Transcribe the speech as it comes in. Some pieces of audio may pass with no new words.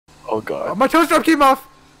Oh god. My toe strap came off.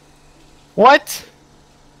 What?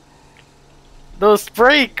 Those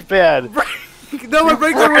brake, man. No, my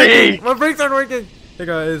brakes aren't working. My brakes aren't working. Hey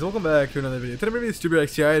guys, welcome back to another video. Today we're going to be Stupid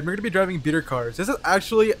XTI and we're going to be driving beater cars. This is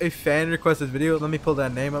actually a fan requested video. Let me pull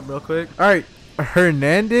that name up real quick. Alright,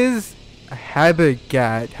 Hernandez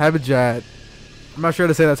Habijat. I'm not sure how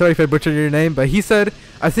to say that. Sorry if I butchered your name, but he said,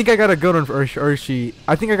 I think I got a good one for, or she.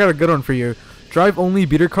 I think I got a good one for you. Drive only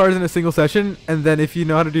beater cars in a single session, and then if you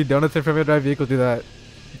know how to do donuts in front-wheel drive vehicles, do that.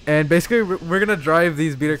 And basically, we're going to drive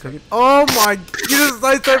these beater cars. Oh my, you just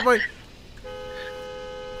sideswiped my...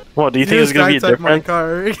 What, do you think it's going to be different? My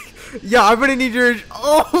car. Yeah, I'm going to need your...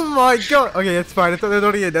 Oh my god. Okay, it's fine. There's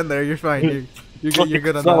only a dent there. You're fine. You're good on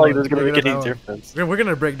that. It's not like there's going to be any difference. We're going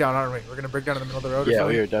to break down, aren't we? We're going to break down in the middle of the road. Yeah,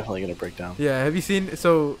 we are definitely going to break down. Yeah, have you seen...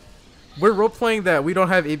 So, we're role-playing that we don't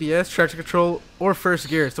have ABS, traction control, or first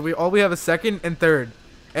gear. So, we have a second and third.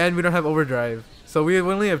 And we don't have overdrive. So, we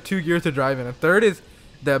only have 2 gears to drive in. A third is...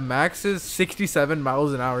 The max is 67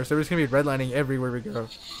 miles an hour. So, we're just going to be redlining everywhere we go.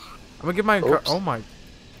 I'm going to give my car... Oh my...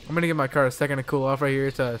 I'm gonna give my car a second to cool off right here.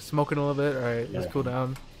 It's smoking a little bit. All right, let's cool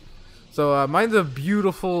down. So mine's a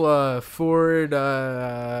beautiful Ford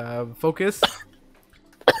Focus.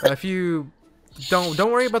 If you don't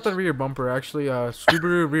worry about the rear bumper. Actually,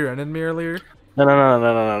 Subaru rear-ended me earlier. No.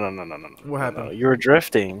 What happened? No. You were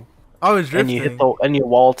drifting. I was drifting. And you hit and you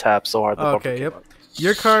wall tapped so hard. The okay, yep.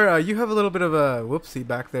 Your car, you have a little bit of a whoopsie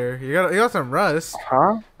back there. You got some rust.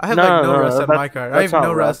 Huh? I have no rust on my car. I have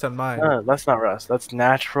no rust on mine. No, that's not rust. That's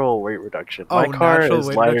natural weight reduction. Oh, my car is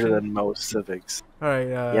lighter reduction? than most Civics. All right.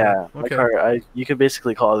 Yeah. Okay. My car. You could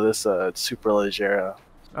basically call this a super leggera.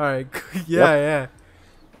 All right. Yeah.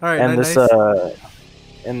 All right. And nice.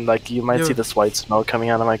 and like you might see this white smoke coming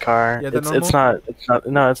out of my car. Yeah, it's not.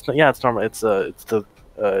 No, it's not. Yeah, it's normal. It's the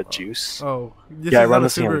juice. Oh, yeah, I run the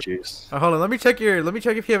same juice. Hold on, let me check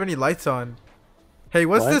if you have any lights on. Hey,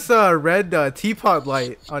 what's this red teapot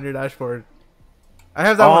light on your dashboard? I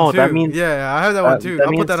have that one too. That means, yeah, I have that one too.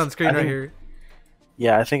 I'll put that on screen right here.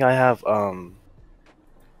 Yeah, I think I have I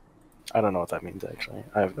don't know what that means actually.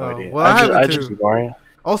 I have no idea. Well, I just ignore it.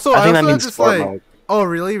 Also, I think that means sport mode. Oh,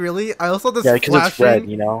 really? I also have this because it's red,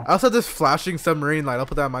 you know. I also have this flashing submarine light. I'll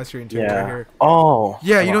put that on my screen too. Yeah. Right here. Oh.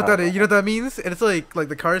 Yeah, you know what that means? And it's like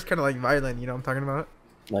the car is kind of like violent. You know what I'm talking about?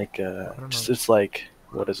 Like it's like,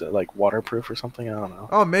 what is it? Like waterproof or something? I don't know.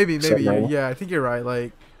 Oh, maybe. Yeah, I think you're right.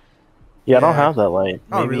 Like. Yeah, I don't have that light.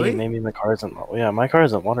 Maybe, oh, really? Maybe my car isn't. Yeah, my car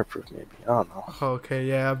isn't waterproof. Maybe I don't know. Okay,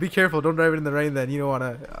 yeah. Be careful. Don't drive it in the rain. Then you don't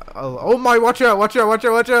wanna. Oh my! Watch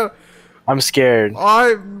out! I'm scared.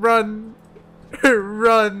 Run.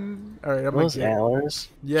 All right, I'm those antlers.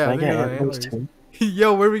 Yeah, can I get antlers too?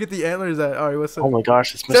 Yo, where we get the antlers at? All right, what's up? Oh my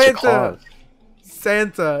gosh, it's Mr. Claus.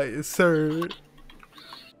 Santa, sir.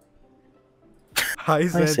 Hi,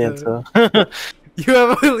 Santa. You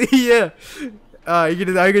have you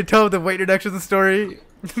gonna tell the weight reduction story?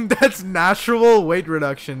 That's natural weight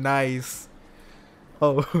reduction. Nice.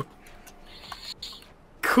 Oh,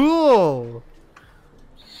 cool.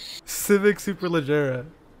 Civic Superleggera.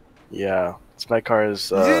 Yeah. My car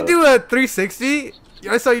is. You didn't do a 360?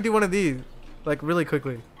 I saw you do one of these, like really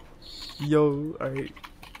quickly. Yo, alright.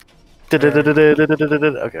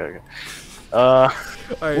 Okay.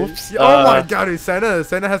 Alright. Whoops. Oh my god, dude, Santa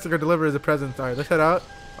has to go deliver as a present. Alright, let's head out.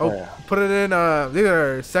 Oh, yeah. Put it in. These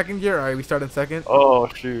are second gear. Alright, we start in second. Oh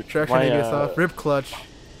shoot. Traction ABS off. Rip clutch.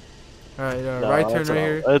 Alright, right turn right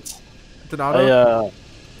here. It's an auto.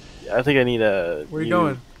 I think I need a. Where you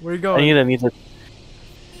going? I need a.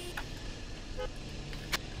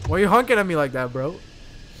 Why are you honking at me like that, bro?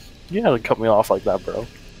 You had to cut me off like that, bro.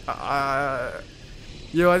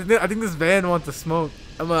 Yo, I think this van wants to smoke.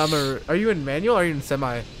 Are you in manual or are you in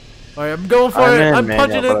semi? Alright, I'm going for it. I'm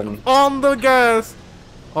punching it on the gas.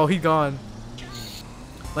 Oh, he gone.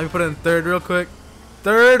 Let me put it in third real quick.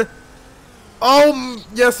 Third. Oh,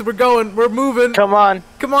 yes, we're going. We're moving. Come on.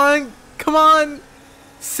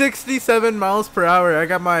 67 miles per hour. I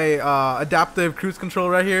got my adaptive cruise control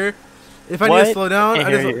right here. If I need to slow down,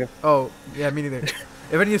 oh yeah, me neither.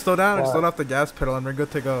 If I need to slow down, I just slow off the gas pedal and we're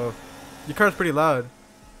good to go. Your car's pretty loud.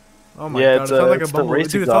 Oh my god, it sounds like a bumblebee.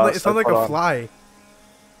 Dude, it sounds like a fly.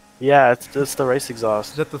 Yeah, it's the race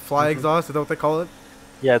exhaust. Is that the fly exhaust? Is that what they call it?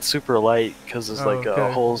 Yeah, it's super light because there's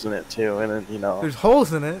holes in it too, and then you know. There's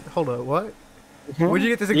holes in it. Hold up, what? Where'd you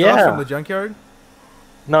get this exhaust from? The junkyard?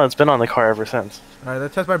 No, it's been on the car ever since. All right,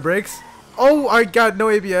 let's test my brakes. Oh, I got no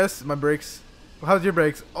ABS. My brakes. How's your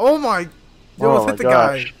brakes? Oh my! You almost hit the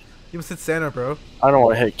guy. You almost hit Santa, bro. I don't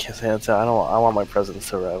want to hit Santa. I want my presents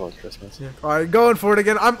to arrive on Christmas. Yeah. All right, going for it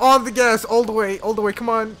again. I'm on the gas all the way. Come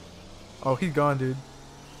on. Oh, he's gone, dude.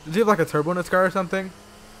 Does he have like a turbo in his car or something?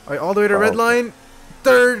 All right, all the way to red line.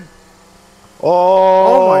 Third. Oh!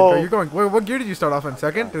 Oh my god, you're going. What gear did you start off in?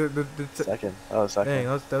 Second? Second. Oh, second. Dang,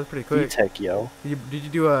 that was pretty quick. E-Tech, yo. Did you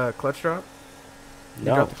do a clutch drop? You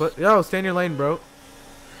No. dropped the clutch? Yo, stay in your lane, bro.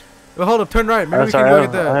 Well, hold up, turn right. Maybe we can go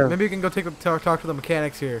get the. Maybe we can go talk to the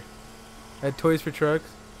mechanics here. At Toys for Trucks.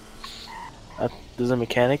 There's a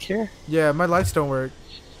mechanic here? Yeah, my lights don't work.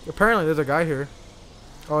 Apparently, there's a guy here.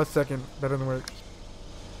 Oh, it's second. That doesn't work.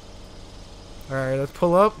 All right, let's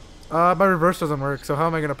pull up. My reverse doesn't work. So how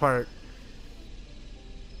am I gonna park?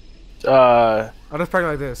 I'll just park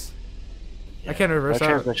like this. Yeah, I can't reverse my out.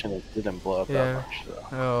 transmission didn't blow up that much. So.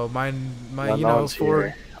 Oh, mine. No, You no know, one's Ford.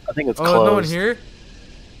 here. I think it's oh, closed. No one here.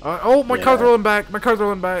 Oh, my car's rolling back. My car's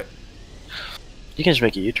rolling back. You can just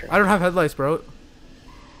make a U-turn. I don't have headlights, bro.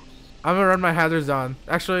 I'm gonna run my hazards on.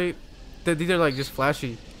 Actually, these are like just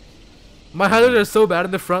flashy. My hazards are so bad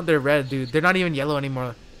in the front, they're red, dude. They're not even yellow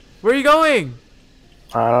anymore. Where are you going?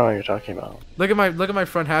 I don't know what you're talking about. Look at my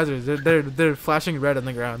front hazards. They're flashing red on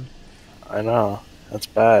the ground. I know. That's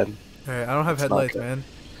bad. Alright, I don't have headlights, man.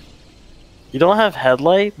 You don't have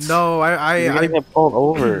headlights? No, You're gonna get pulled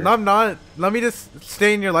over. No, I'm not. Let me just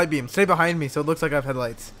stay in your light beam. Stay behind me, so it looks like I have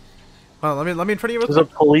headlights. Hold on, let me in front of you. Real quick. There's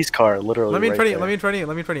a police car, literally. Let me in front of you. there. Let me in front of you.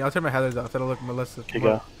 Let me in front of you. I'll turn my hazards off. That'll look more less. Okay,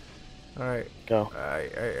 go. All right. Go.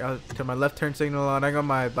 Alright, I'll turn my left turn signal on. I got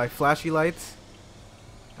my flashy lights.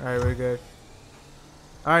 Alright, we're good.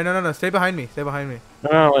 Alright, no. Stay behind me. Stay behind me.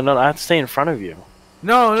 No. I have to stay in front of you.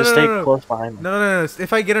 No. Just stay close behind me. No.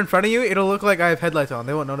 If I get in front of you, it'll look like I have headlights on.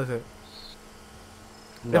 They won't notice it.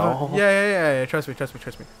 No. Yeah. Trust me. Let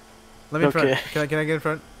me in front. Okay. Can I get in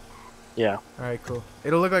front? Yeah. Alright, cool.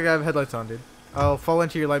 It'll look like I have headlights on, dude. I'll fall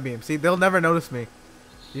into your light beam. See, they'll never notice me. Did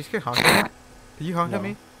you just get honked at me? Did you honk at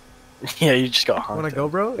me? Yeah, you just got honked. Wanna go,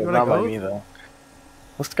 bro? You wanna not go? by me, though.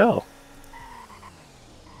 Let's go.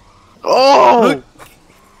 Oh!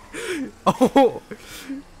 Oh!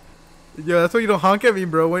 Yeah, that's why you don't honk at me,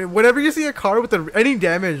 bro. Whenever you see a car with any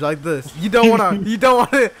damage like this, you don't wanna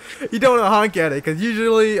honk at it, cause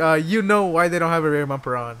usually you know why they don't have a rear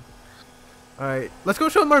bumper on. All right, let's go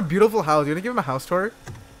show them our beautiful house. You wanna give them a house tour?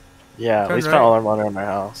 Yeah, we spent all our money on our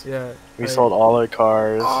house. Yeah. We sold all our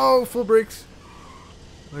cars. Oh, full brakes.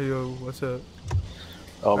 Oh, yo, what's up?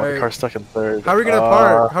 Oh, my car's stuck in third. How are we gonna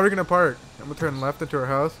park? How are we gonna park? I'm gonna turn left into our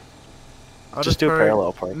house. I'll just do a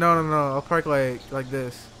parallel park. No. I'll park like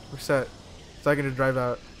this. We're set. So I can just drive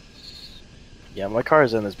out. Yeah, my car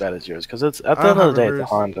isn't as bad as yours, because it's at the end of the day, it's a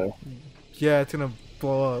Honda. Yeah, it's gonna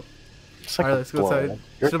blow up. It's like Alright, let's go inside.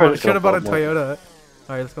 Should have bought a Toyota.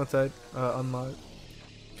 Alright, let's go inside. Unlock.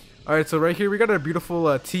 Alright, so right here we got a beautiful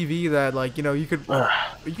TV that, like, you know, you can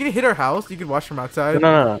hit our house. You can watch from outside.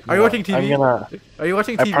 No. Are you watching TV? Are you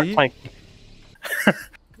watching TV?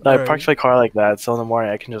 I parked my car like that, so in the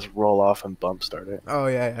morning I can just roll off and bump start it. Oh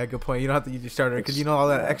yeah, good point. You don't have to use your starter because you know all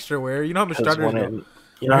that extra wear. You know how much starters go.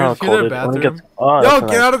 You know how cold it is. Yo,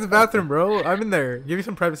 get out of the bathroom, bro. I'm in there. Give me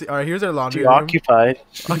some privacy. All right, here's our laundry room. Occupied.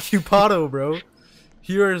 Occupado, bro.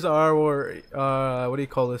 Here's our what do you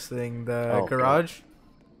call this thing? The garage. God.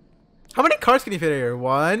 How many cars can you fit here?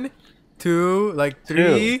 1, 2, like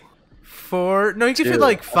 3, 4. No, you can fit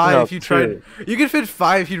like 5 if you tried. You can fit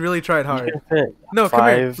 5 if you really tried hard. You can fit no, come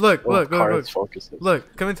here. Look. Look,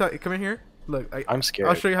 come in here. Look, I'm scared.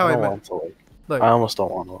 I'll show you how I meant. Look. I almost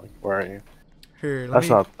don't want to. Like, where are you? Here, that's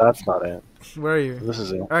not it. Where are you? This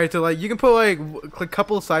is it. All right, so like you can put like a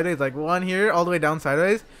couple sideways, like one here, all the way down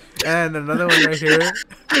sideways, and another one right here,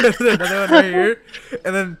 and then another one right here,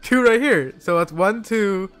 and then 2 right here. So that's 1,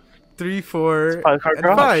 2, 3, 4, and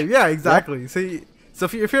 5. Yeah, exactly. Yeah. So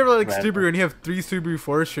if you ever like Subaru and you have 3 Subaru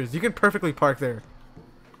Foresters, you can perfectly park there.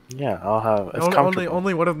 Yeah, I'll have. It's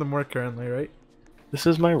only one of them work currently, right? This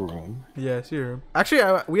is my room. Yeah, it's your room.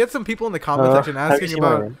 Actually, we had some people in the comment section asking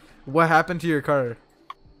about what happened to your car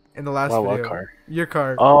in the last video. What car? Your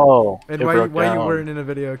car. Oh, and why you weren't in a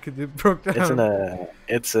video because it broke down. I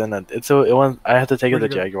had to take it to the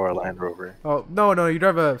Jaguar Land Rover. Oh no, you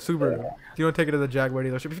drive a Subaru. Yeah. You don't take it to the Jaguar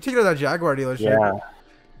dealership. If you take it to that Jaguar dealership,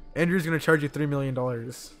 Andrew's gonna charge you $3 million.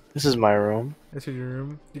 This is my room. This is your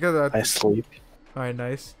room. You got I sleep. All right,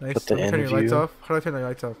 nice. Turn your lights off. How do I turn the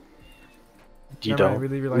lights off? You don't. We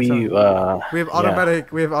leave your lights on. We have automatic.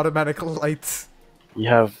 Yeah. We have automatic lights. We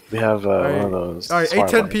have one of those. All right,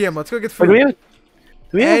 8:10 p.m. Let's go get food. Wait, do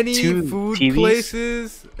we have any 2 food TVs?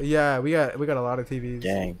 Places? Yeah, we got a lot of TVs.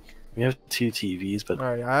 Dang, we have 2 TVs, but. All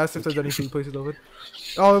right, I asked if there's any food places open.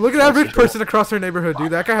 Oh, look at that rich person across our neighborhood,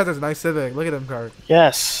 dude. That guy has this nice Civic. Look at him car.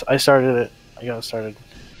 Yes, I started it. I got it started.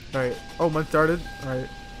 All right. Oh, mine started. All right.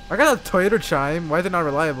 I got a Toyota Chime. Why is it not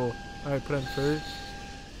reliable? All right, put it in first.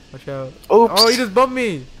 Watch out. Oops. Oh, he just bumped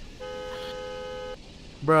me.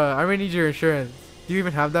 Bruh, I really need your insurance. Do you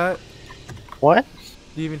even have that? What?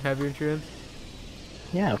 Do you even have your insurance?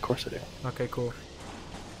 Yeah, of course I do. Okay, cool.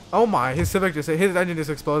 Oh my, his engine just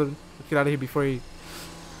exploded. Let's get out of here before he.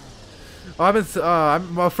 Oh,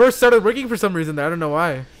 I first started working for some reason. I don't know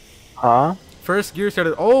why. Huh? First gear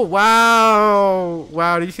started. Oh wow,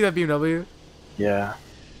 wow! Did you see that BMW? Yeah.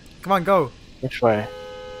 Come on, go. Which way?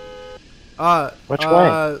 Which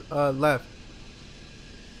Left.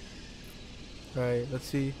 Right. Let's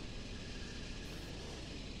see.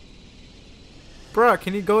 Bruh,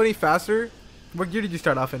 can you go any faster? What gear did you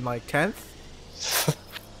start off in? Like 10th?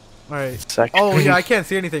 Alright. Second. Oh yeah, I can't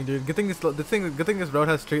see anything, dude. Good thing this road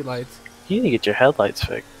has street lights. You need to get your headlights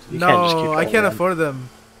fixed. You No, can't just keep I can't around. afford them.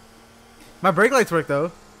 My brake lights work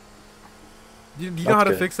though. Do you know how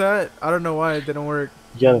to good. fix that? I don't know why it didn't work.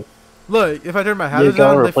 Yeah. Look, if I turn my hazards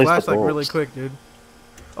gotta on, they replace flash the like really bulbs. quick, dude.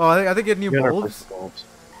 Oh, I think get new You gotta bulbs. replace the bulbs.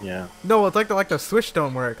 Yeah. No, it's like the switch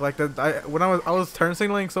don't work. Like when I was turn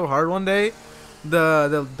signaling so hard one day,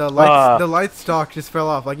 the light stock just fell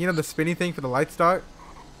off. Like you know the spinny thing for the light stock.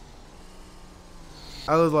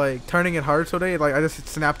 I was like turning it hard so day, like I just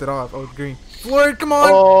snapped it off. Oh, it's green. Floyd, come on!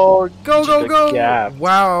 Oh, Go! Gap.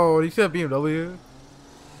 Wow, you see that BMW?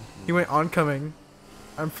 He went oncoming.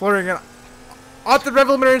 I'm flooring it. Off the rev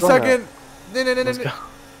limiter in second. Let's go.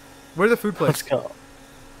 Where's the food place? Let's go.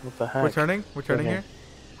 What the heck? We're turning. We're turning here.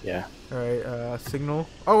 Yeah. All right. Signal.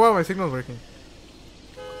 Oh wow, my signal's working.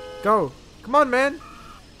 Go. Come on, man.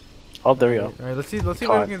 Oh, there we go. All right. Let's see if we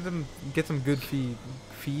can get some good food.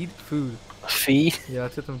 Food. Feed? Yeah,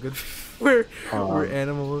 let's get some good. We're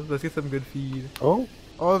animals. Let's get some good feed. Oh.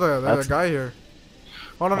 Oh, there's a guy here.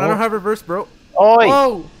 Hold on, I don't have reverse, bro. Oi.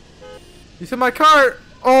 Oh! You said my car!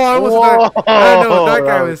 Oh, I almost got. I don't know what that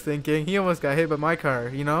guy was thinking. He almost got hit by my car,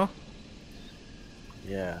 you know?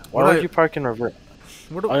 Yeah. Why would you park in reverse?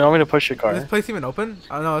 Oh, you want me to push your car? Is this place even open?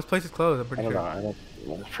 I don't know. This place is closed, I'm pretty sure.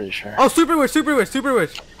 I'm pretty sure. Oh, super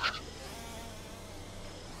wish!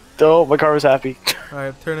 Oh, my car was happy.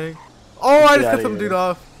 Alright, turning. Oh, I just cut some dude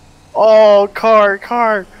off. Oh, car!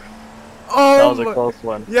 Oh, that was a close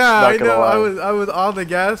one. Yeah, Not I gonna know. lie. I was on the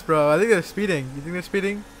gas, bro. I think they're speeding. You think they're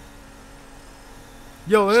speeding?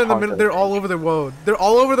 Yo, they're in the middle. They're all over the road. They're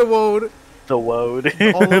all over the road. The woad.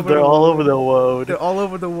 They're all over the road. They're all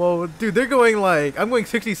over the road. Dude, they're going like... I'm going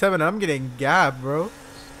 67 and I'm getting gabbed, bro.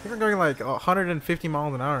 They're going like 150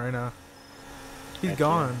 miles an hour right now. He's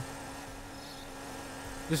gone.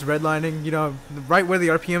 Just redlining, you know, right where the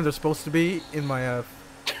RPMs are supposed to be in my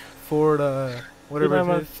Ford, whatever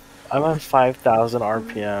it is. I'm at 5,000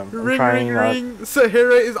 RPM. Ring.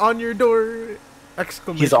 Sahara is on your door.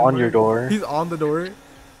 Exclamation He's on mark. your door. He's on the door.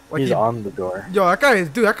 Like He's on the door. Yo, that guy is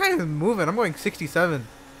moving. I'm going 67.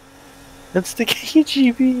 It's the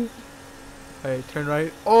KGB. Alright, turn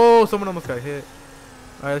right. Oh, someone almost got hit.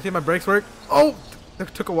 Alright, let's see if my brakes work. Oh,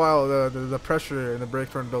 it took a while. The pressure and the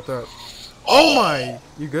brakes weren't built up. Oh my!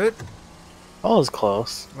 You good? Oh, it was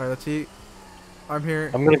close. Alright, let's see. I'm here.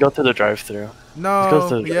 I'm gonna go through the drive-thru.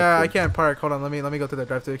 No, yeah, I can't park. Hold on, let me go to the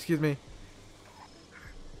drive-thru. Excuse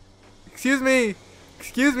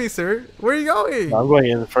me, sir. Where are you going? I'm going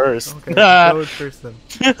in first. Okay, go in first then.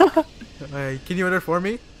 Alright, can you order for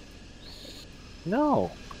me? No.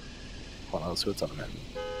 Hold on, let's see what's on there.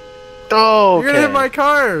 Oh, okay. You're gonna hit my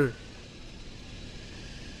car.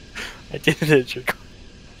 I did hit your car.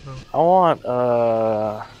 I want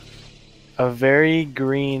a very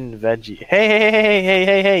green veggie.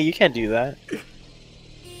 Hey! You can't do that.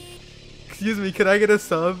 Excuse me, can I get a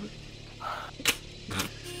sub?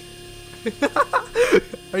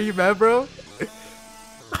 Are you mad, bro?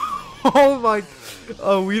 Oh my!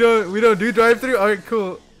 Oh, we don't do drive-through. All right,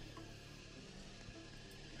 cool.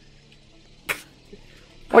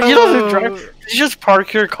 Well, you don't drive. You just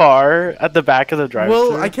park your car at the back of the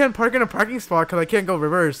drive-thru. Well, I can't park in a parking spot because I can't go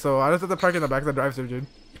reverse, so I just have to park in the back of the drive-thru, dude.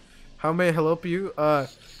 How may I help you?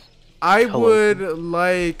 I would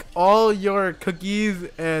like all your cookies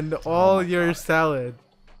and all your salad.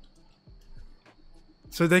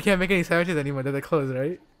 So they can't make any sandwiches anymore. They're closed,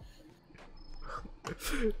 right?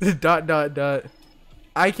 dot.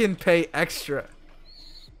 I can pay extra.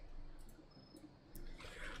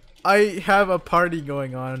 I have a party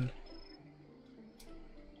going on.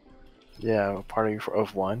 Yeah, a party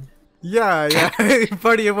of one. Yeah,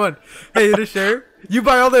 party of one. Hey, you to share? You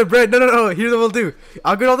buy all their bread. No. Here's what we'll do.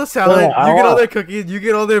 I'll get all the salad. You get all their cookies. You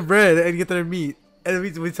get all their bread and get their meat. And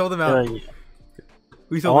we sold them out.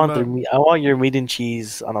 We sold them out. Meat. I want your meat and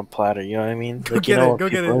cheese on a platter. You know what I mean? Go get it.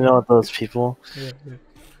 You know those people. Yeah.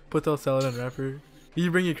 Put the salad on wrapper. Can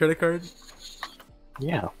you bring your credit card?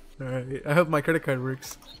 Yeah. All right. I hope my credit card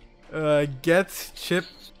works. Get chip.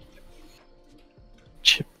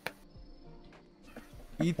 Chip.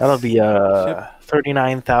 Eats That'll be chip.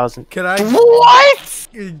 39,000. Can I What?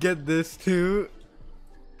 get this too?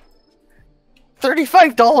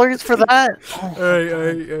 $35 for that?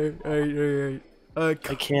 Alright.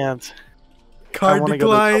 I can't. I Card wanna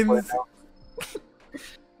go to Subway declines. now.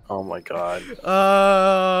 Oh my god.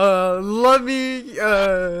 Let me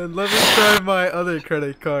try my other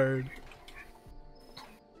credit card.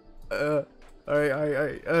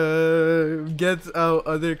 Alright, gets out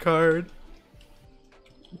other card.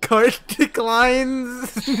 Card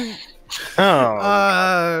declines.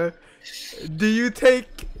 Oh. Do you take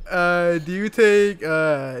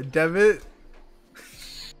debit?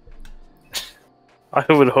 I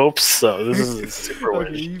would hope so. This is super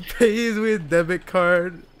Okay, weird. he pays with debit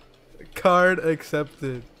card. Card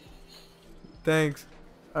accepted. Thanks.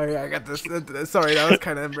 Alright, I got this. Sorry, that was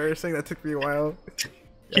kind of embarrassing. That took me a while.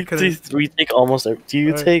 We take almost. Do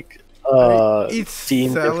you take Eat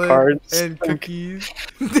Steam gift salad cards and cookies?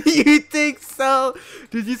 Do you take salad?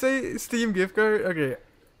 Did you say Steam gift card? Okay,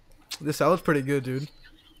 the salad's pretty good, dude.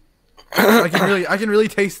 I can really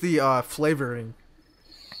taste the flavoring.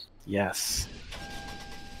 Yes.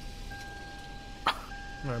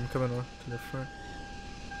 Alright, I'm coming on to the front.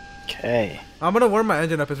 Okay. I'm gonna warm my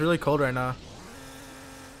engine up. It's really cold right now.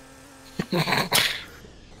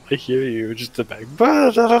 I hear you. Just the back.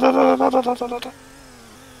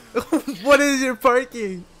 What is your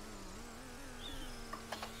parking?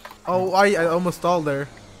 Oh, I almost stalled there.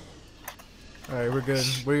 Alright, we're good.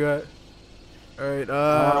 Where you at? Alright,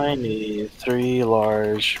 I need 3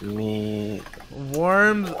 large meat.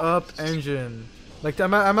 warms up engine. Like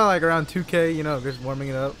I'm at like around 2K, you know, just warming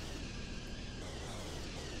it up.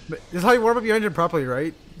 But this is how you warm up your engine properly,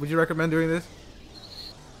 right? Would you recommend doing this?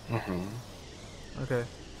 Mm-hmm. Okay.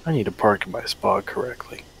 I need to park in my spot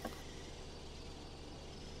correctly.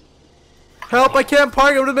 Help! I can't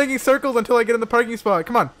park. I'm just making circles until I get in the parking spot.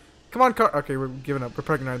 Come on, come on, car. Okay, we're giving up. We're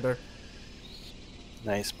parking right there.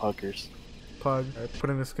 Nice puckers. Pug. Alright,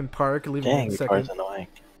 putting this in park. Leave it in Dang, a your second. car's annoying.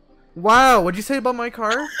 Wow, what'd you say about my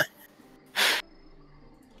car?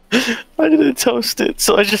 I didn't toast it,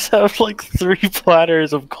 so I just have like 3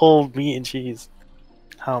 platters of cold meat and cheese.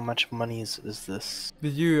 How much money is this? Do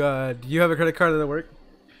you have a credit card at work?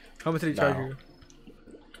 How much did he charge No. you?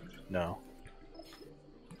 No.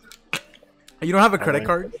 You don't have a I credit don't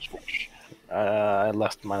card? I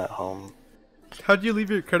left mine at home. How'd you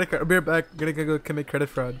leave your credit card? I'll be right back. Gonna go commit credit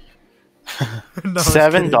fraud. No,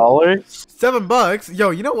 $7? $7?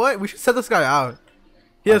 Yo, you know what? We should set this guy out.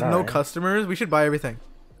 He has no Alright. customers. We should buy everything.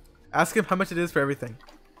 Ask him how much it is for everything.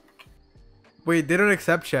 Wait, they don't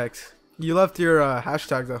accept checks. You left your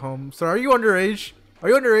hashtags at home. So are you underage? Are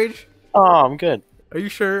you underage? Oh, I'm good. Are you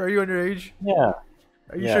sure? Are you underage? Yeah.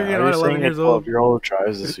 Are you sure you're not 11 years a old? 12-year-old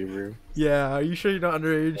drives a Subaru? Yeah. Are you sure you're not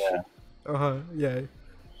underage? Yeah. Yeah.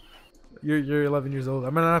 You're 11 years old.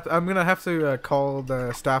 I'm gonna have to call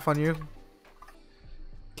the staff on you.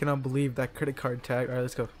 Cannot believe that credit card tag. All right,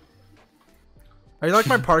 let's go. Are you like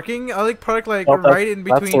my parking? I like park like Oh, right in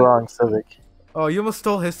between. That's the wrong Civic. Oh, you almost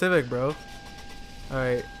stole his Civic, bro. All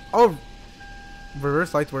right. Oh,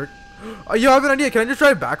 reverse lights work. Oh, yo, I have an idea. Can I just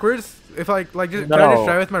drive backwards? If can I just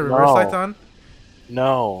drive with my reverse lights on?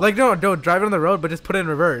 No. Like no, don't drive it on the road, but just put it in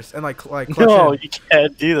reverse and like clutch No, in. you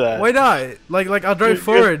can't do that. Why not? Like I'll drive You're-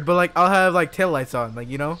 forward, but like I'll have like tail lights on, like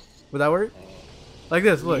you know. Would that work? Like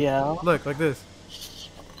this. Look. Yeah. Look like this.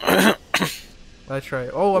 Let's try.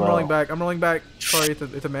 Oh, I'm rolling back. I'm rolling back. Sorry,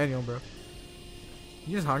 it's a manual, bro.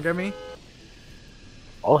 You just honk at me.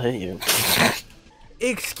 I'll hit you.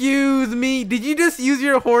 Excuse me. Did you just use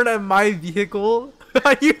your horn at my vehicle?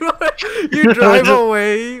 you drive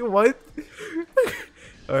away. What?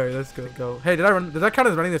 All right, let's go. Hey, did that count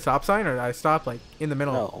as running the stop sign, or did I stop like in the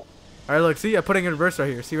middle? No. All right, look. See, I'm putting in reverse right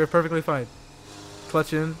here. See, we're perfectly fine.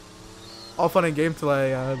 Clutch in. All fun and game till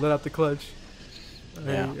I let out the clutch.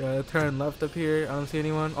 Yeah. Turn left up here. I don't see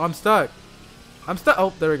anyone. Oh, I'm stuck.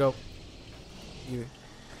 Oh, there we go. You.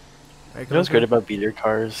 Right, You know what's great about beater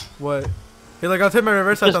cars? What? Hey, like I'll take my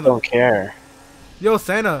reverse I lights just on the. don't care. Yo,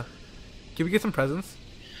 Santa, can we get some presents?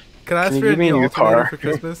 Can I ask Can you for a give me a new new alternator car? for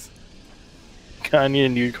Christmas? I need a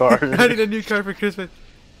new car. I need a new car for Christmas.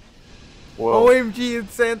 Whoa. OMG,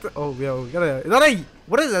 it's Santa. Oh, yo, we gotta. Is that a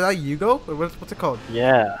what is that? Is that Yugo? Or what's it called?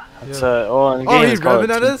 Yeah. It's Yeah. in the Oh, game he's it's called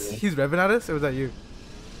revving at us. Tuesday. He's revving at us. Or was that you?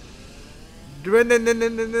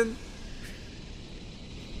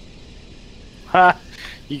 Ha!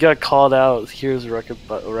 You got called out. Here's Rust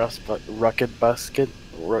Bucket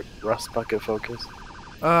Focus.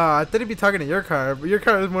 I thought he'd be talking to your car, but your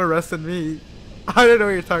car is more rust than me. I don't know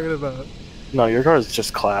what you're talking about. No, your car is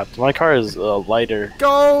just clapped. My car is lighter.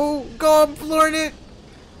 Go! I'm flooring it!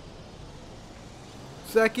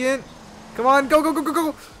 Second. Come on, go, go, go, go,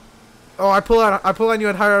 go. Oh, I pull on you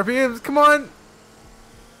at higher RPMs. Come on.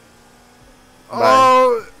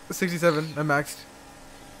 Oh, 67. I'm maxed.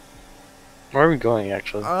 Where are we going,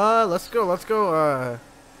 actually? Let's go. Let's go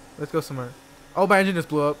somewhere. Oh, my engine just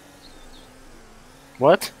blew up.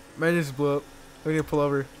 What? My engine just blew up. We need to pull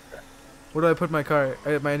over. Where do I put my car?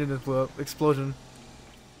 My engine just blew up. Explosion.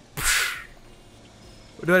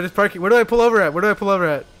 Where do I just park? Where do I pull over at? Where do I pull over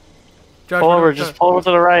at? Josh, Pull over. Just pull over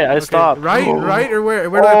to the right. I stopped. Right, right, or where?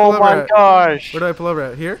 Where do I pull over at? Oh my gosh. Where do I pull over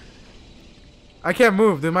at? Here? I can't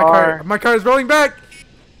move, dude. My car is rolling back.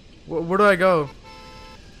 Where do I go?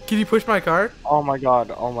 Can you push my car? Oh my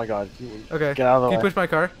god. Oh my god. Okay. Get out of the way. Can you push my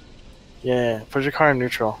car? Yeah. Put your car in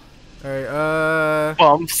neutral. Alright,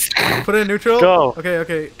 Bumps. put it in neutral? Go. Okay,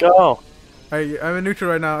 okay. Go. Alright, I'm in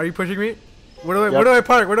neutral right now. Are you pushing me? Where do I Yep. where do I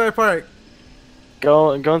park? Where do I park?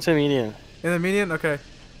 Go into median. In the median? Okay.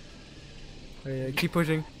 Alright, keep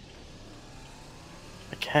pushing.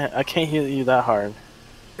 I can't hit you that hard.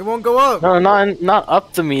 It won't go up. No, not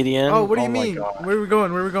up the median. Oh, what do you my mean? God. Where are we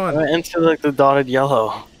going? Where are we I going? went into like the dotted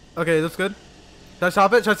yellow. Okay, that's good. Should I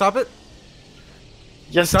stop it? Should I stop it?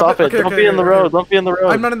 Yes, stop it. Okay, Don't okay, be in the okay, road. okay. Don't be in the road.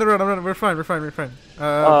 I'm not in the road. We're fine. We're fine. We're fine.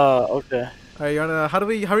 Okay. Alright, you wanna? How are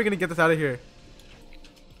we gonna get this out of here?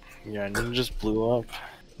 Yeah, and it just blew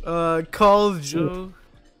up. Calls Joe.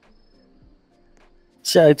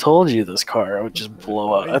 See, I told you this car would just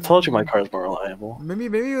blow up. I told you my car's more reliable.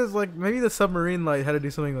 Maybe it was like the submarine light had to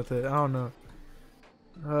do something with it. I don't know.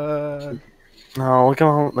 No, look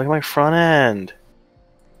at my front end.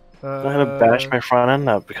 I had to bash my front end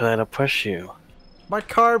up because I had to push you. My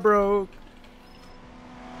car broke.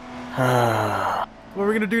 What are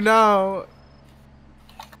we gonna do now?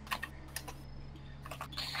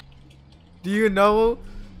 Do you know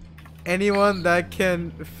anyone that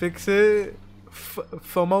can fix it?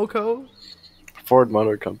 Fomoco? Ford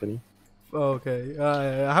Motor Company. Oh, okay.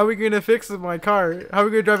 How are we gonna fix my car? How are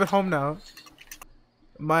we gonna drive it home now?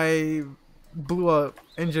 My blew up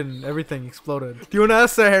engine, everything exploded. Do you want to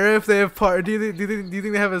ask Sahara if they have part? Do you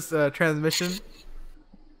think they have a transmission?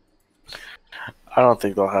 I don't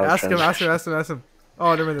think they'll have. Ask him.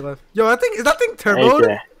 Oh, never mind, they left. Yo, is that thing turboed?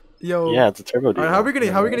 Okay. Yo. Yeah, it's a turbo. Alright, how are we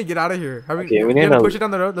gonna get out of here? Okay, we need need to to push it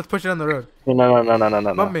down the road. Let's push it down the road. No.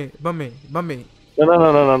 Bump me.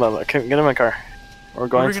 No. Okay, get in my car. We're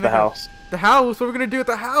going to the house. The house? What are we gonna do with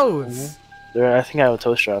the house? There, I think I have a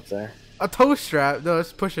tow strap there. A tow strap? No,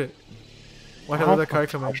 let's push it. Watch out for that car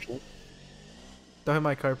coming. Don't hit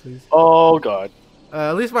my car, please. Oh god.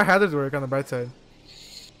 At least my hazards work on the bright side.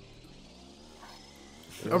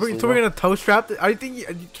 So we're gonna tow strap? I think.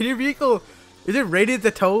 Can your vehicle? Is it rated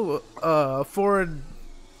to tow Ford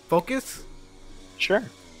Focus? Sure.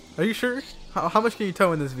 Are you sure? How much can you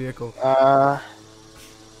tow in this vehicle? A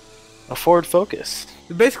Ford Focus.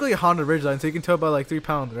 It's basically a Honda Ridgeline, so you can tow about like 3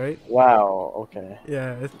 pounds, right? Wow. Okay.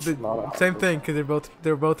 Yeah, it's not a same thing because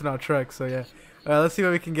they're both in our truck. So yeah. Let's see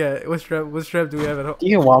what we can get. What strap do we have at home? Do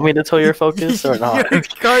you want me to tow your Focus or not? Your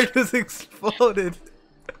car just exploded.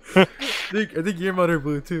 I think your motor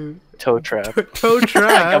blew too. Tow trap. Tow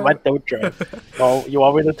trap. I got my tow trap. Well, you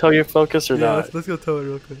want me to tow your Focus or Yeah, not? let's go tow it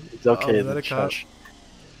real quick. It's okay. Is that a cop?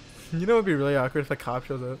 You know, it'd be really awkward if a cop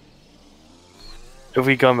shows up. If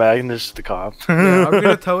we come back and there's just the cop. Yeah, are we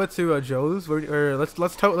gonna tow it to Joe's? Or let's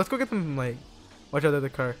go get them like. Watch out, the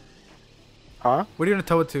car. Huh? What are you gonna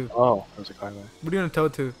tow it to? Oh, there's a car there. What are you gonna tow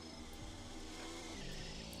it to?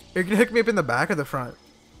 You're gonna hook me up in the back or the front?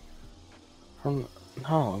 No,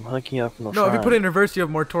 I'm hooking you up in the No, front. if you put it in reverse, you have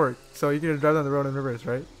more torque. So you're gonna drive down the road in reverse,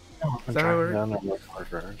 right? No, Is that how it works? no,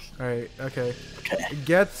 reverse. Alright, okay. Okay.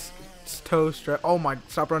 Gets tow strap. Oh my,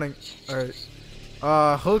 stop running. Alright.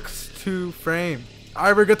 Hooks to frame.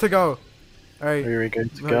 Alright, we're good to go. Alright. Are we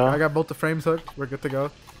good to go? I got both the frames hooked. We're good to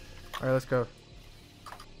go. Alright, let's go.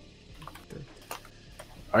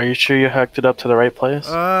 Are you sure you hooked it up to the right place?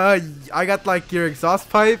 I got like your exhaust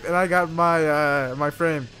pipe and I got my my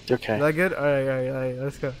frame. Okay. Is that good? Alright,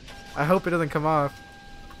 let's go. I hope it doesn't come off.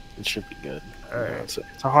 It should be good. Alright. It's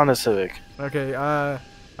a Honda Civic. Okay,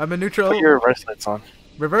 I'm in neutral. Put your reverse lights on.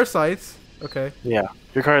 Reverse lights. Okay. Yeah.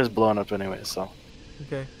 Your car is blown up anyway, so.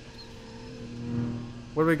 Okay.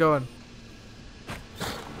 Where are we going?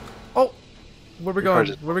 Oh! Where are we going?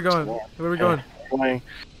 Where are we going? Where are we going?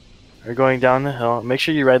 We're going down the hill. Make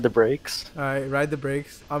sure you ride the brakes. Alright, ride the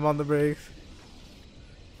brakes. I'm on the brakes.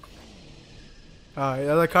 Alright,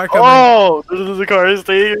 there's a car coming. Oh! There's a car.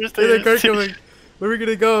 Stay. There's a car coming. Where are we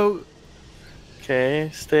gonna go? Okay,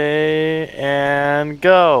 stay and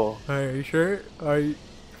go. Alright, are you sure? Are you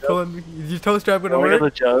pulling me? Is your tow strap gonna We're work?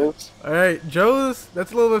 going to Joe's. Alright, Joe's.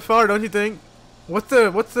 That's a little bit far, don't you think? What's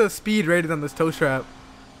the speed rated on this tow strap?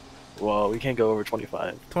 Well, we can't go over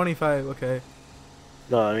 25. 25. Okay.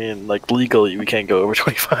 No, I mean, like, legally, we can't go over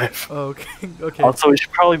 25. Okay. Okay. Also, we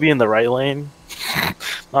should probably be in the right lane.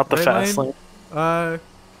 Not the Right fast lane? lane.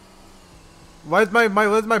 Why's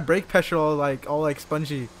my brake pressure all like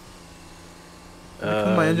spongy?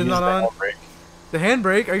 My engine's use not the on. handbrake. The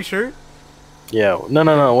handbrake? Are you sure? Yeah,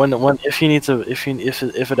 no. When if you need to, if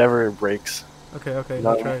it ever breaks. Okay. Okay.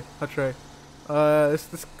 No. I'll try.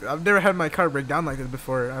 I've never had my car break down like this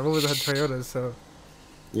before. I've always had Toyotas, so.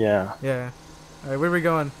 Yeah. Yeah. All right, where are we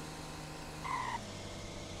going?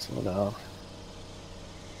 Slow down.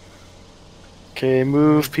 Okay,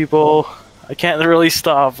 move, people. I can't really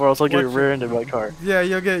stop, or else I'll get rear-ended by my car. Yeah,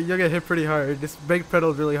 you'll get hit pretty hard. This brake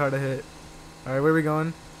pedal is really hard to hit. All right, where are we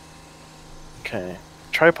going? Okay.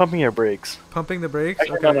 Try pumping your brakes. Pumping the brakes?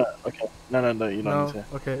 Actually, Okay. No. Okay. No. You don't need to.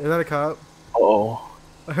 Okay. Is that a cop? Uh-oh.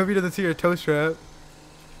 I hope he doesn't see your toe strap.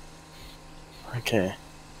 Okay.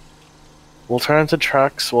 We'll turn into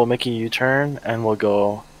trucks. We'll make a U-turn, and we'll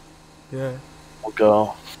go. Yeah. We'll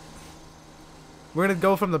go. We're gonna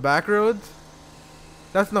go from the back roads.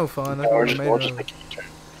 That's no fun. That's We'll not the main just road. make a U-turn.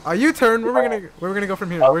 A U-turn. Where we gonna go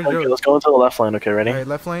from here? Oh, Where's okay, yours? let's go into the left lane. Okay, ready? Alright,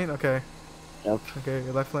 left lane. Okay. Yep. Okay,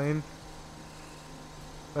 left lane.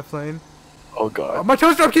 Left lane. Oh Oh, god. my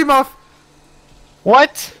toe strap came off.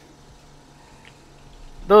 What?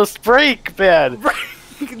 Those brake bad.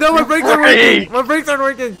 No, my brakes aren't working. My brakes aren't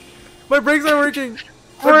working. My brakes aren't working.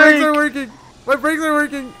 My brakes aren't working. My brakes aren't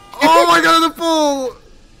working. Oh my god, the pole!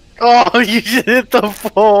 Oh, you just hit the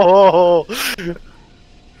pole.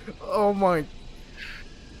 Oh my.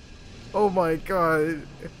 Oh my god.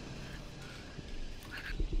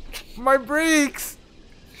 My brakes.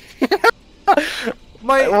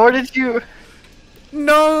 My. What did you?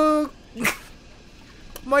 No.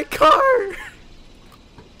 My car.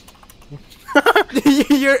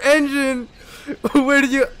 Your engine. Where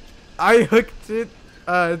did you? I hooked it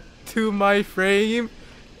to my frame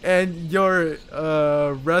and your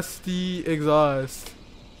rusty exhaust.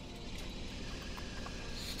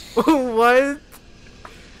 What?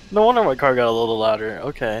 No wonder my car got a little louder.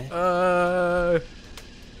 Okay.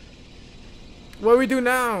 What do we do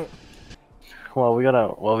now? Well, we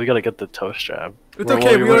gotta get the toe strap. It's Where-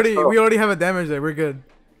 okay. where- We already have a damage there. We're good.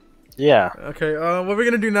 Yeah. Okay. What are we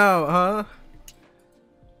gonna do now, huh?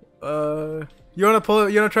 You wanna pull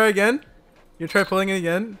it? You wanna try again? You try pulling it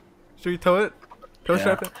again? Should we tow it? Tow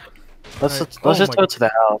strap it? Let's Alright. let's Oh just my- go to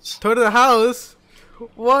the house. Tow to the house?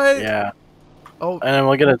 What? Yeah. Oh, And then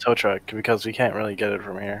we'll get a tow truck because we can't really get it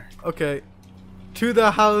from here. okay. To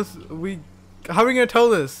the house. How are we gonna tow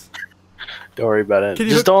this? Don't worry about it. Can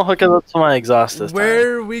you Just hook- don't hook it up to my exhaust this time.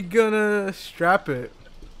 Where are we gonna strap it?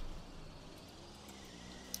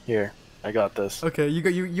 Here, I got this. Okay,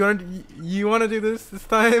 you wanna do this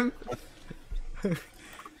time?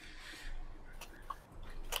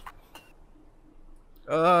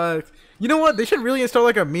 You know what? They should really install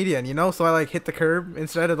like a median, you know, so I like hit the curb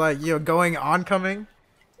instead of like going oncoming.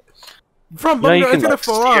 From You know, you it's can gonna like,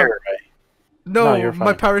 fall off. steer, right? No, you're my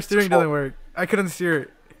fine. power steering Fall- doesn't work. I couldn't steer it.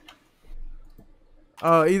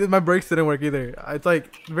 Either my brakes didn't work either. It's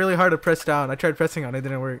like really hard to press down. I tried pressing on it,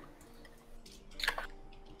 didn't work.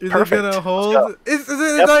 Is Perfect. it gonna Let's hold? go. Is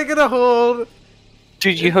it Yep. not gonna hold?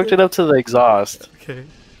 Dude, you hooked it up to the exhaust. Okay.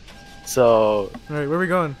 So, Alright, where are we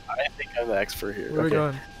going? I think I'm the expert here. Where are we Okay.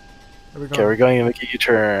 going? Where are we Okay, going? we're going to make a A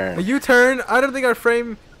U-turn. U-turn? I don't think our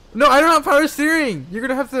frame. No, I don't have power steering. You're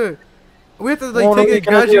gonna have to. We have to like What are take we it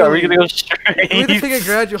gonna do? Are we gradually. gonna go straight? We have to take it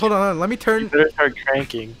gradually. Hold on. Let me You turn. better start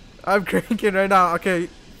cranking. I'm cranking right now. Okay,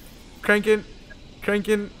 cranking.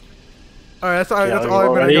 Alright, that's all. Yeah, That's are all you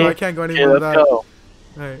I'm gonna ready? go. I can't go Okay, anymore with let's that. go.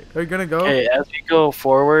 Alright, are you gonna go? Okay, as we go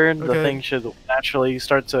forward, the Okay. thing should naturally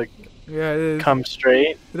start to Yeah, it is. come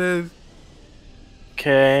straight. It is.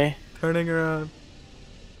 Okay. Turning around.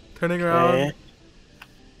 Turning around. Okay.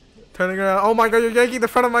 Turning around. Oh my god, you're yanking the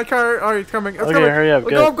front of my car. Alright, it's coming. It's Okay, coming. hurry up. Go,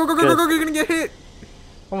 Good. go, go, go, good. go, go, you're gonna get hit.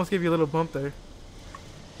 Almost gave you a little bump there.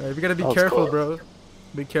 Alright, we gotta be That was careful, close. bro.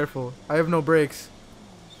 Be careful. I have no brakes.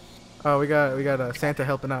 Oh, we got Santa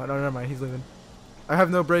helping out. No, never mind. He's leaving. I have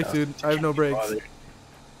no brakes, dude. I have no brakes. Bother.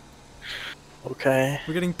 Okay.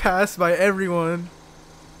 We're getting passed by everyone.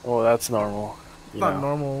 Oh, that's normal. It's You not know.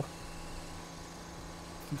 normal.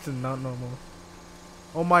 This is not normal.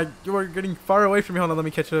 Oh my, you are getting far away from me. Hold on, let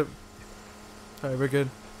me catch up. Alright, we're good.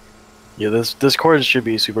 Yeah, this cord should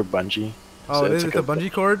be super bungee. Oh, So it is a it's a good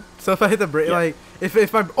bungee cord? So if I hit the brake, Yeah. like,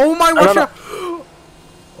 if my, oh my, No, watch no. out!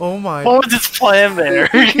 Oh my. What was his plan there?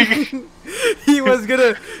 he was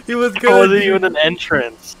gonna, It wasn't even an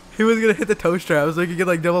entrance. He was gonna hit the toe strap, so he could get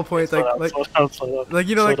like double points, Slow down, slow down.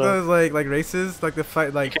 you know, like Slow down. those like races, like the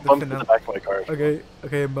fight, like You can the bump into finale. the back of my car. Okay,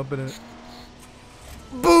 okay, I'm bumping it.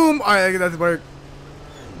 Boom! Alright, that's work.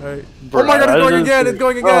 Alright. Oh my god, it's going again! It's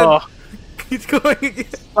going again! Oh, It's going again!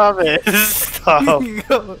 stop it! Stop.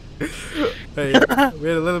 Hey, we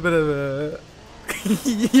had a little bit of a.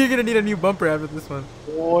 You're gonna need a new bumper after this one.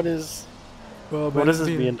 What is? Well, What is this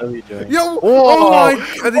BMW doing? Yo! Whoa! Oh my!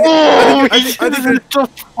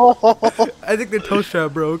 I think the toe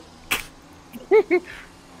strap broke. Yo,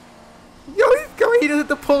 he's going. He doesn't hit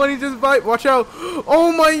the pole and he just bite. Watch out!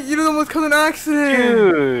 Oh my! You did almost cause an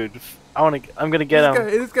accident. Dude, I'm gonna get him.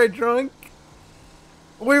 Is this guy drunk?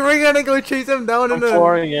 Wait, we're gonna go chase him down I'm in the.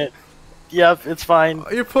 flooring it. Yep, it's fine.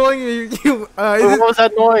 You're pulling. What was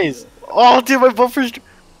that noise? Oh, dude, my bumper's.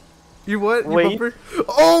 You what? You Wait. bumper?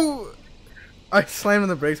 Oh! I slammed on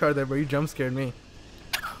the brakes hard there, bro. You jump scared me.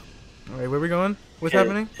 Alright, where we going? What's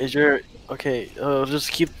happening? Is your okay? Just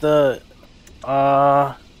keep the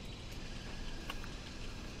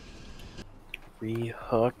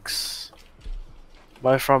rehooks.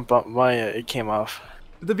 My front bump, it came off.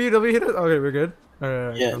 The BMW hit us? Okay, we're good.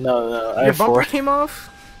 Alright. Yeah, no, I Your have bumper four. came off?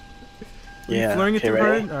 Were you Yeah. flooring it Okay, too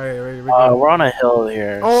ready? hard? Alright, we're good. We're on a hill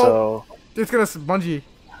here, Oh! so It's gonna bungee.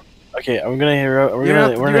 okay. I'm gonna hit. We're You're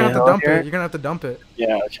gonna gonna have to dump here. it. You're gonna have to dump it.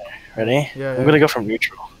 Yeah. Okay. Ready? Yeah, I'm yeah. gonna go from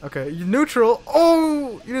neutral. Okay, you neutral.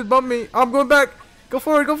 Oh! You just bumped me. I'm going back. Go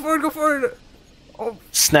forward, go forward, go forward. Oh,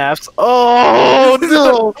 Snaps. Oh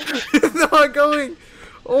no! it's not going.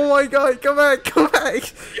 Oh my god, come back, come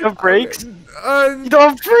back. You have brakes? You You don't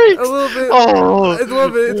have brakes. A little bit. Oh. It's a little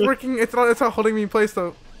bit. It's working. It's not holding me in place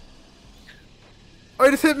though. Oh,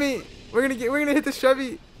 it just hit me. We're gonna hit the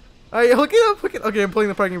Chevy. Alright, hook it up, hook it. Okay, I'm pulling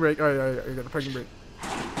the parking brake. Alright, you got the parking brake.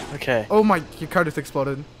 Okay. Oh my, your car just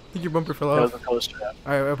exploded. I think your bumper fell That was off. a close trap.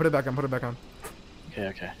 Alright, I'll put it back on. Put it back on.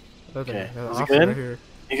 Okay. Okay. Is it good? Right here.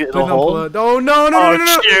 You get Please the don't pull hole. out. Oh no no no no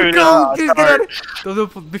no! shoot, Go! oh, Get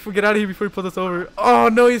out! Before get out of here before he pulls us over. Oh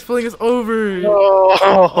no, he's pulling us over. Oh.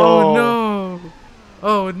 Oh no!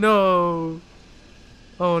 Oh no!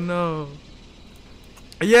 Oh no!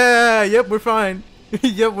 Yeah! Yep, we're fine.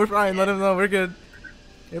 Yep, we're fine. Let him know we're good.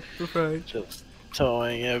 Yep, we're fine. Just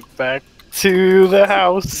towing it back to the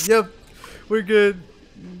house. Yep, we're good.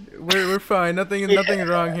 We're fine. Nothing's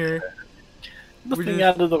wrong here. Nothing just-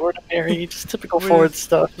 out of the ordinary. Just typical we're Ford just-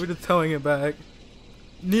 stuff. We're just towing it back.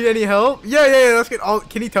 Need any help? Yeah. That's good.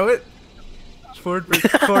 Can he tow it? Ford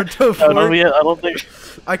tow Ford. I don't think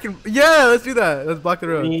I can. Yeah, let's do that. Let's block the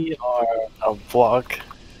road. we are a block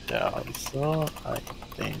down, so I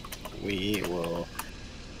think we will.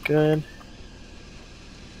 Good.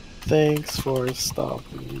 Thanks for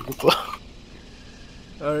stopping.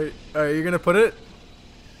 Alright, you're gonna put it?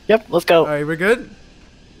 Yep, let's go. Alright, we're good?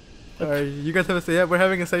 Alright, you guys have to say, yeah, we're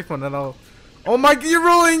having a safe one, and I'll. Oh my, you're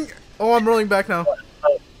rolling! Oh, I'm rolling back now.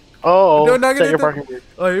 Oh, No, not set gonna your do- parking brake.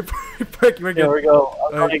 Oh, you're parking, we're good. Here we go.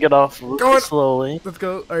 I'm Alright. gonna get off Go on. really slowly. Let's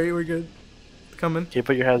go. Alright, we're good. Coming. Can you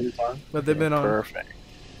put your hazards on? But they've been on. Perfect.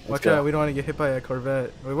 Let's Watch go. out, we don't want to get hit by a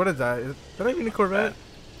Corvette. Wait, what is that? Is that even a Corvette?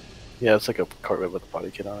 Yeah, it's like a Corvette with a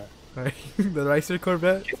body kit on it. Alright, the Ricer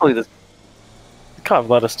Corvette? I can't believe this. The cop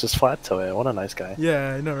let us just flat tow it. What a nice guy.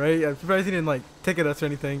 Yeah, I know, right? I'm surprised he didn't, like, ticket us or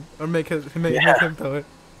anything. Or make him Yeah. tow it.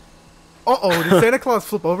 Uh-oh, did Santa Claus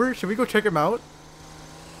flip over? Should we go check him out?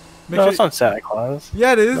 No, it's not Santa Claus.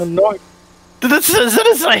 Yeah, it is. No. Is that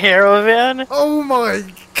a SAHARA van? Oh my!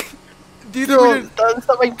 Do you No, think that's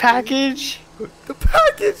not my package. the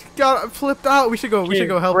package got flipped out? We should go. We should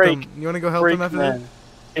go help break. them. You want to go help Break them after man. this?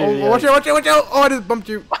 Here, Oh, yeah. watch out! Watch out! Watch out! Oh, I just bumped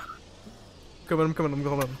you. Come on! Come on! I'm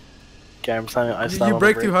going. Okay, I'm slamming. I slammed You on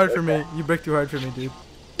brake the too brake. hard for me. You brake too hard for me, dude.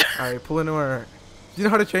 All right, pull into our. Do you know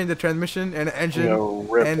how to change the transmission and the engine I'm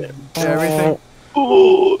gonna rip and it. everything?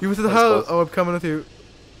 Oh. You went to the That's house. close. Oh, I'm coming with you.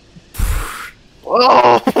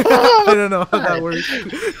 Oh. I don't know how that works.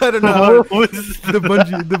 I don't know. How What was the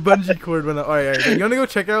bungee cord went up. All right. You wanna go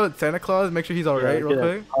check out Santa Claus? Make sure he's all right, real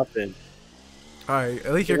quick. Hop in. All right.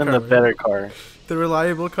 At least Get your in car. the better car. The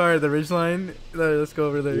reliable car, the Ridgeline. Let's go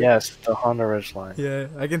over there. Yes, the Honda Ridgeline. Yeah,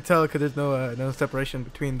 I can tell because there's no separation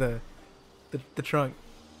between the trunk.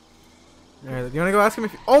 All right. You wanna go ask him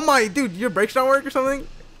if? Oh my, dude, your brakes don't work or something?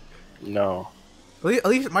 No. At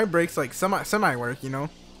least my brakes like semi work, you know.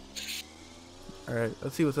 All right,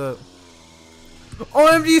 let's see what's up.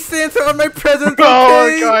 OMG Santa on my presents. Okay?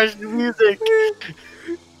 Oh my gosh, the music.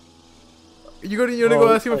 You wanna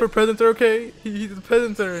go ask him if her presents are okay? He's the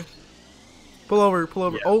presents are. Pull over.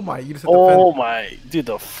 Yeah. Oh my, you just hit the Oh fence. my, dude,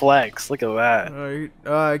 the flex. Look at that.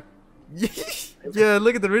 All right. Yeah,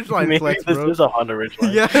 look at the ridgeline Maybe flex, this bro. is a Honda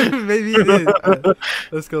Ridgeline. Yeah, maybe it is. Alright,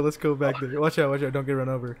 let's go back there. Watch out, don't get run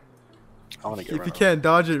over. I want to get If run you over. can't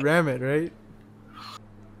dodge it, ram it, right?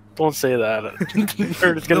 Don't say that.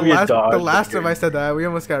 It's gonna be a dodge. The last time I said that, we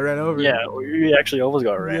almost got ran over. Yeah, we actually almost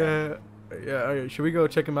got ran. Yeah. Alright, should we go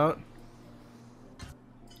check him out?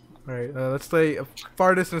 Alright, let's stay a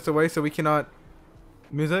far distance away so we cannot.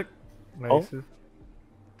 Music? Nice. Oh.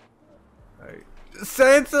 Alright.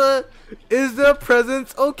 Santa, is the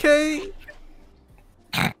presents okay?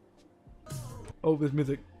 Oh, there's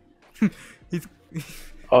music. He's.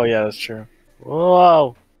 Oh yeah, that's true.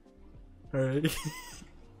 Whoa. Alright.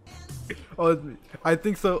 Oh, I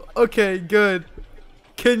think so. Okay, good.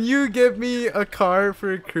 Can you give me a car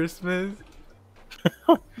for Christmas?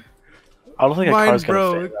 I don't think a Mine car's gonna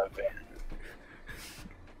broke. fit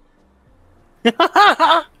in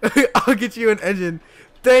that van. I'll get you an engine.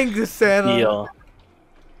 Thanks, Santa. Deal.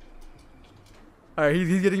 Alright,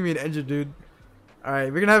 he's getting me an engine, dude.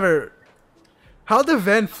 Alright, we're gonna have a. How'd the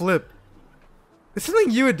van flip? This is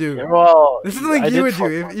something you would do. Yeah, well, This is something I you did would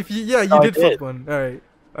flip do. one. If you, yeah, you No, I did flip did. one. Alright,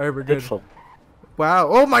 we're I did good. flip. Wow.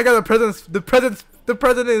 Oh my God, the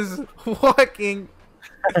president is walking.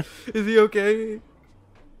 Is he okay?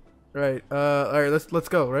 Right. Alright, let's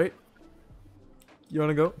go. Right. You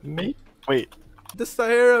wanna go? Me? Wait. The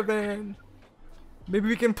SAHARA van. Maybe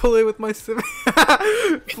we can pull it with my sim.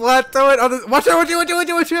 Flat toe it on the. Watch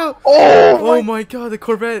out! Oh my God, the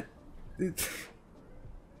Corvette.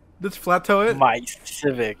 Let's flat toe it. My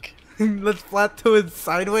Civic. Let's flat toe it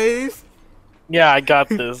sideways. Yeah, I got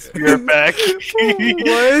this. You're back.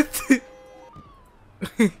 What?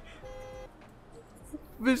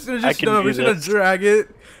 We're just I can do gonna this. drag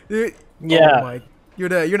it. Dude, Yeah. Oh my. You're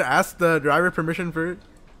gonna ask the driver permission for it?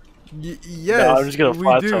 Yes. No, I'm just gonna we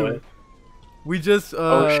flat do. toe it. We just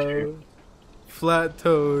shoot. flat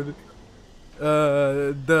toed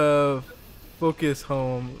the Focus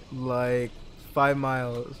home like 5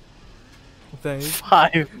 miles. Thanks.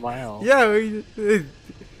 5 miles. Yeah,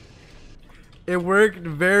 it worked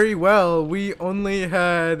very well. We only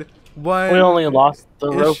had one. We only lost.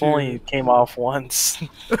 The rope issue. only came off once. mean-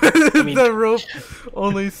 The rope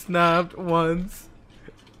only snapped once.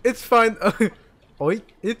 It's fine. Oi,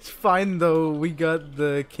 it's fine though. We got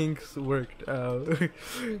the kinks worked out. All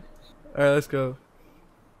right, let's go.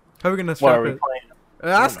 How are we gonna What strap are we it? playing?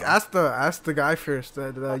 Ask the guy first.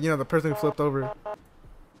 The person who flipped over.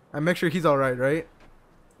 And make sure he's all right, right?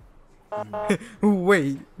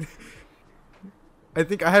 Wait. I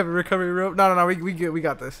think I have a recovery rope. No. We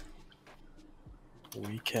got this.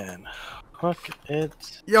 We can hook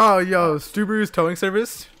it. Yo, Subaru's towing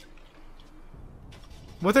service.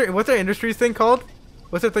 What's their industries thing called?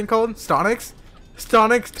 What's their thing called? Stonix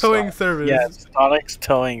towing service. Yes, Sonic's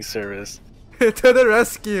towing service. To the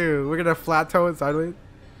rescue. We're gonna flat tow it sideways.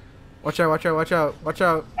 Watch out.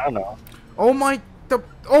 I don't know. Oh my.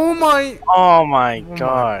 Oh my. Oh my my-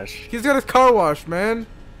 gosh. He's got his car wash, man.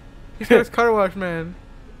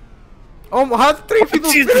 Oh my. How 3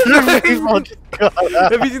 people Jesus, finish? people just got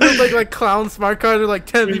out. If you see those like clown smart cars, or like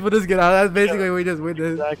 10 people just get out. That's basically what we just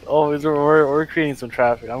witnessed. Exactly. Oh, we're creating some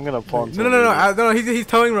traffic. I'm gonna pull into No. He's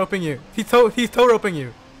towing roping you. He's tow roping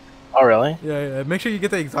you. Oh really? Yeah. Make sure you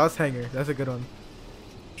get the exhaust hanger. That's a good one.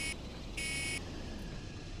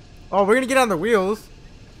 Oh, we're gonna get on the wheels.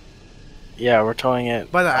 Yeah, we're towing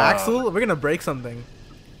it By the axle. We're gonna break something.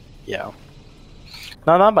 Yeah.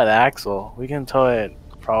 No, not by the axle. We can tow it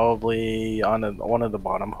probably on one of the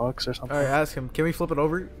bottom hooks or something. All right, ask him. Can we flip it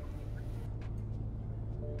over?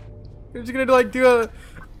 You're just gonna like do a.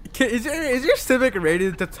 Is your Civic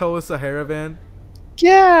rated to tow a SAHARA van?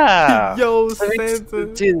 Yeah. Yo, Civics- Santa.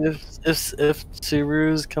 Dude, if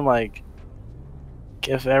Subarus can like,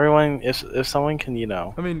 if someone can, you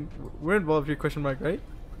know. I mean, we're involved here. Question mark, right?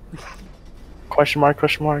 Question mark?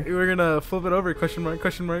 Question mark? We're gonna flip it over. Question mark?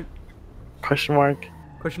 Question mark? Question mark?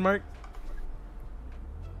 Question mark?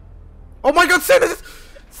 Oh my God, Santa!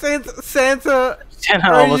 Santa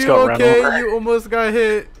Are almost you got run okay? over. You almost got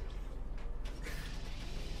hit.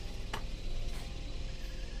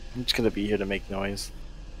 I'm just gonna be here to make noise.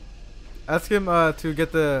 Ask him to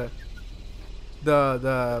get the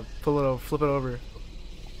flip it over.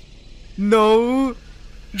 No.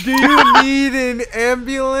 Do you need an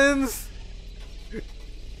ambulance?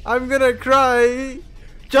 I'm gonna cry.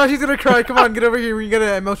 Josh, he's gonna cry. Come on, get over here. We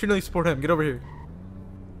gotta emotionally support him. Get over here.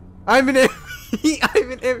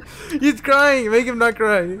 He's crying. Make him not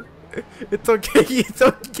cry. It's okay. It's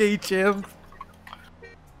okay, champ.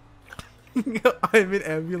 I'm an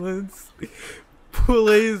ambulance.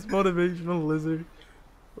 Poulet's motivational lizard.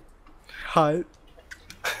 Hot.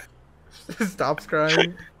 Stops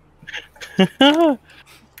crying.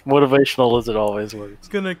 Motivational lizard always works.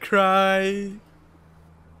 Gonna cry.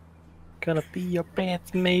 Gonna be your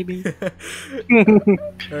pants, maybe.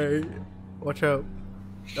 Alright, watch out.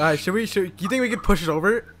 Alright, should you think we could push it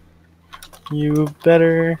over? You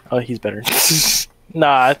better. Oh, he's better.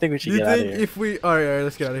 Nah, I think we should Do you get out of think here. if we... Alright,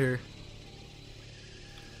 let's get out of here.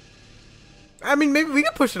 I mean, maybe we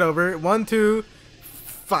could push it over. 1, 2,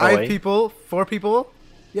 5 wait. people, 4 people.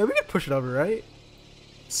 Yeah, we could push it over, right?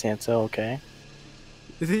 Santa, okay.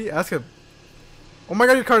 Is he? Ask him. Oh my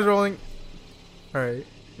god, your car's rolling. Alright,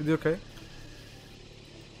 is he okay?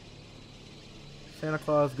 Santa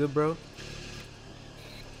Claus, good bro.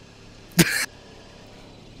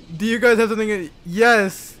 Do you guys have something?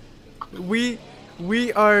 Yes, we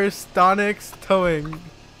are Stonix Towing.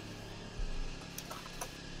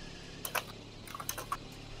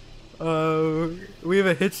 We have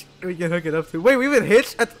a hitch we can hook it up to. Wait, we have a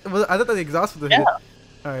hitch? I thought the exhaust was the hitch.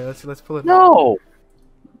 All right, let's pull it. No.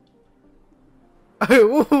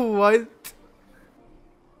 What?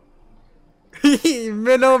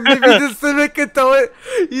 No, maybe the Civic can tow it.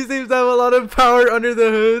 He seems to have a lot of power under the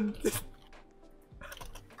hood.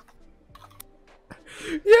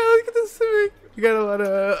 Yeah, look at the Civic. We got a lot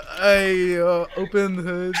of open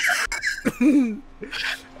hood.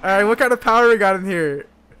 All right, what kind of power we got in here?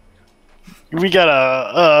 We got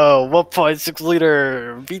a 1.6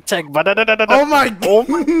 liter VTEC. Oh my god!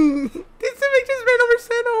 This Civic just ran over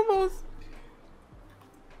Santa almost.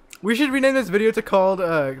 We should rename this video to called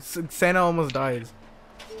Santa Almost Dies.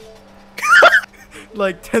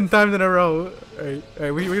 Like 10 times in a row.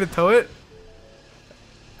 Alright, we gonna tow it?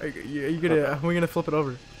 Are you gonna, we're gonna flip it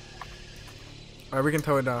over. Alright, we can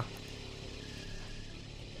tow it now.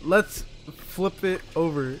 Let's flip it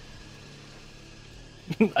over.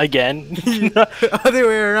 Again. Other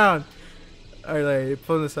way around. Alright,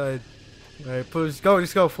 pull on the side. Alright,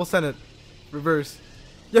 just go, full send it. Reverse.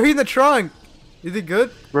 Yo, he's in the trunk! Is it good?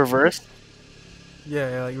 Reverse?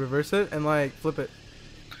 Yeah, like reverse it and like flip it.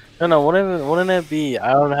 No, wouldn't it be?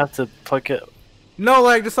 I don't have to pluck it. No,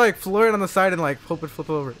 like just like floor it on the side and like hope it flip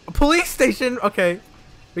over. A police station. Okay,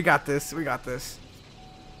 we got this. We got this.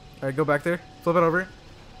 All right, go back there. Flip it over.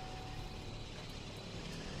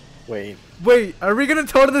 Wait. Wait, are we gonna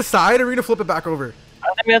tow it to the side or are we gonna flip it back over? I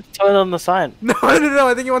think we have to tow it on the side. No, no.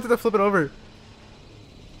 I think you wanted to flip it over.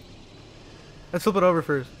 Let's flip it over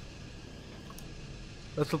first.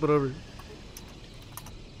 Let's flip it over.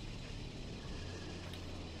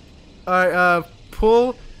 Alright,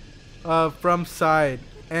 pull from side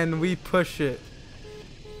and we push it.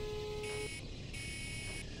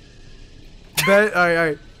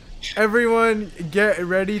 Alright. Everyone get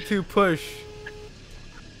ready to push.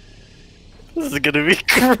 This is gonna be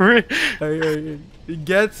great. Alright.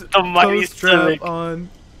 Get the mighty tow strap Civic. on.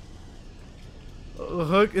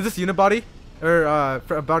 Hook. Is this unibody? Or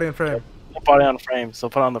body and frame? Body on frame, so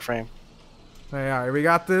put on the frame. Alright, we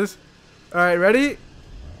got this. Alright, ready?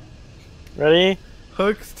 Ready?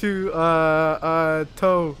 Hooks to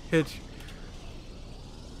tow hitch.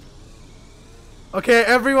 Okay,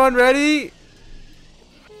 everyone ready?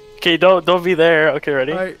 Okay, don't be there. Okay,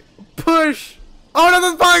 ready? Alright, push! Oh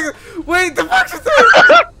no, the box! Wait, the box is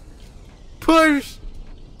there! Push!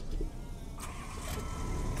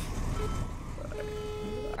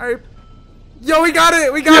 Alright. Yo, we got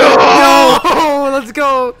it! We got it! Yo! Let's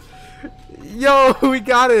go! Yo, we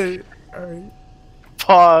got it! Alright.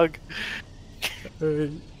 Pog.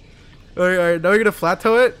 Alright, now we're gonna flat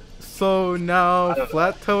tow it. So now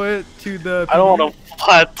flat tow it to the... I don't want to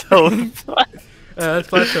plateau. let's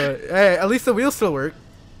flat tow it. Hey, at least the wheels still work.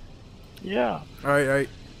 Yeah. Alright.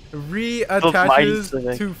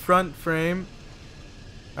 Reattaches to front frame.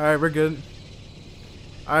 Alright, we're good.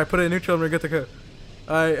 Alright, put it in neutral and we're good to go.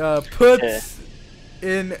 Alright, puts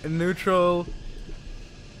in neutral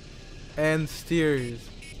and steers.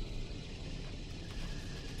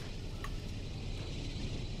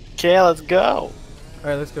 Okay, let's go.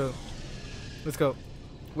 Alright, let's go. Let's go.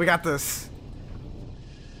 We got this.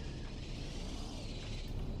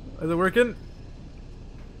 Is it working?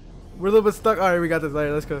 We're a little bit stuck. Alright, we got this.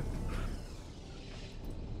 Alright, let's go.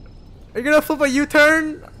 Are you gonna flip a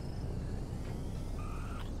U-turn?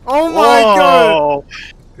 Oh my god!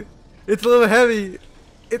 It's a little heavy.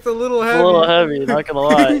 It's a little heavy. A little heavy, not gonna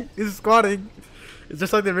lie. It's squatting. It's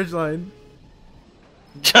just like the ridgeline.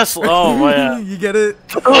 Just oh my. You get it?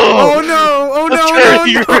 Oh no! Oh no!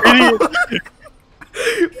 No!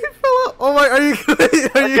 Oh my! Are you good?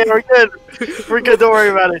 Okay, we're good. We're good. Don't worry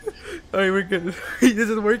about it. Alright, we're good. This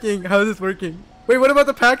is working. How is this working? Wait, what about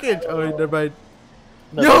the package? Oh, never mind.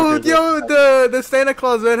 No, Yo, the Santa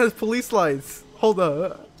Claus van has police lights. Hold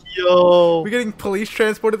up. Yo. We're getting police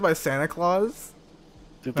transported by Santa Claus.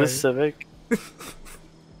 Dude, this Civic.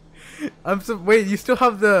 Wait, you still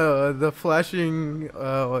have the flashing?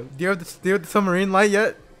 Do you have the submarine light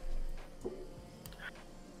yet?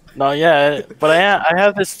 Not yet, but I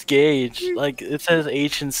have this gauge. Like it says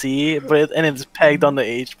H and C, but it's pegged on the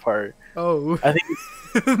H part. Oh, I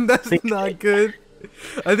think that's not good.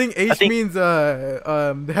 I think H means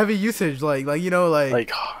heavy usage, like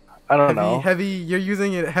I don't know. Heavy. You're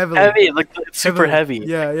using it heavily. Heavy, like it's super heavy.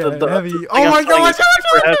 Yeah, The heavy. thing Oh I'm my feeling god, is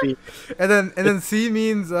super heavy. And then C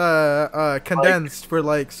means condensed for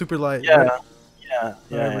like super light. Yeah, right? yeah.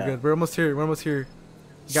 We're good. We're almost here. We're almost here.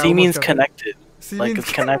 C means connected. C like means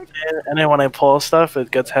it's connected, and then when I pull stuff, it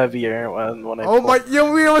gets heavier when I. Oh pull. my!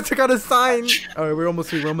 Yo, we almost took out a sign. All right, we're almost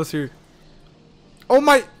here. We're almost here. Oh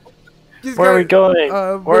my! Where are we going?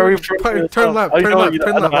 Where are we? Turn left. Turn left. Turn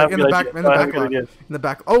left. Like in the back. In the back. In the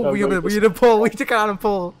back. Oh, we need to pull. We took it out and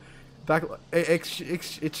pull. Back. It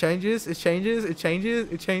changes. It changes. It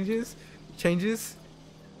changes. It changes. It changes.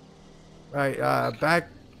 Right. Back.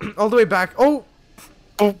 All the way back. Oh.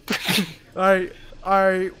 Oh. Alright.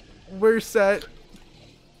 Alright. We're set.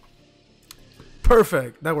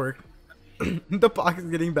 Perfect. That worked. The box is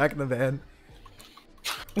getting back in the van.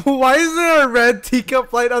 Why is there a red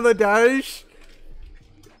teacup light on the dash?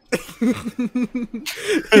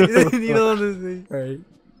 Alright.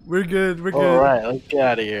 We're good. We're good. Alright, let's get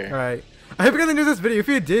out of here. Alright. I hope you guys enjoyed this video. If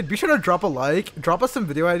you did, be sure to drop a like. Drop us some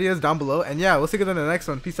video ideas down below. And yeah, we'll see you guys in the next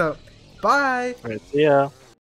one. Peace out. Bye. Alright, see ya.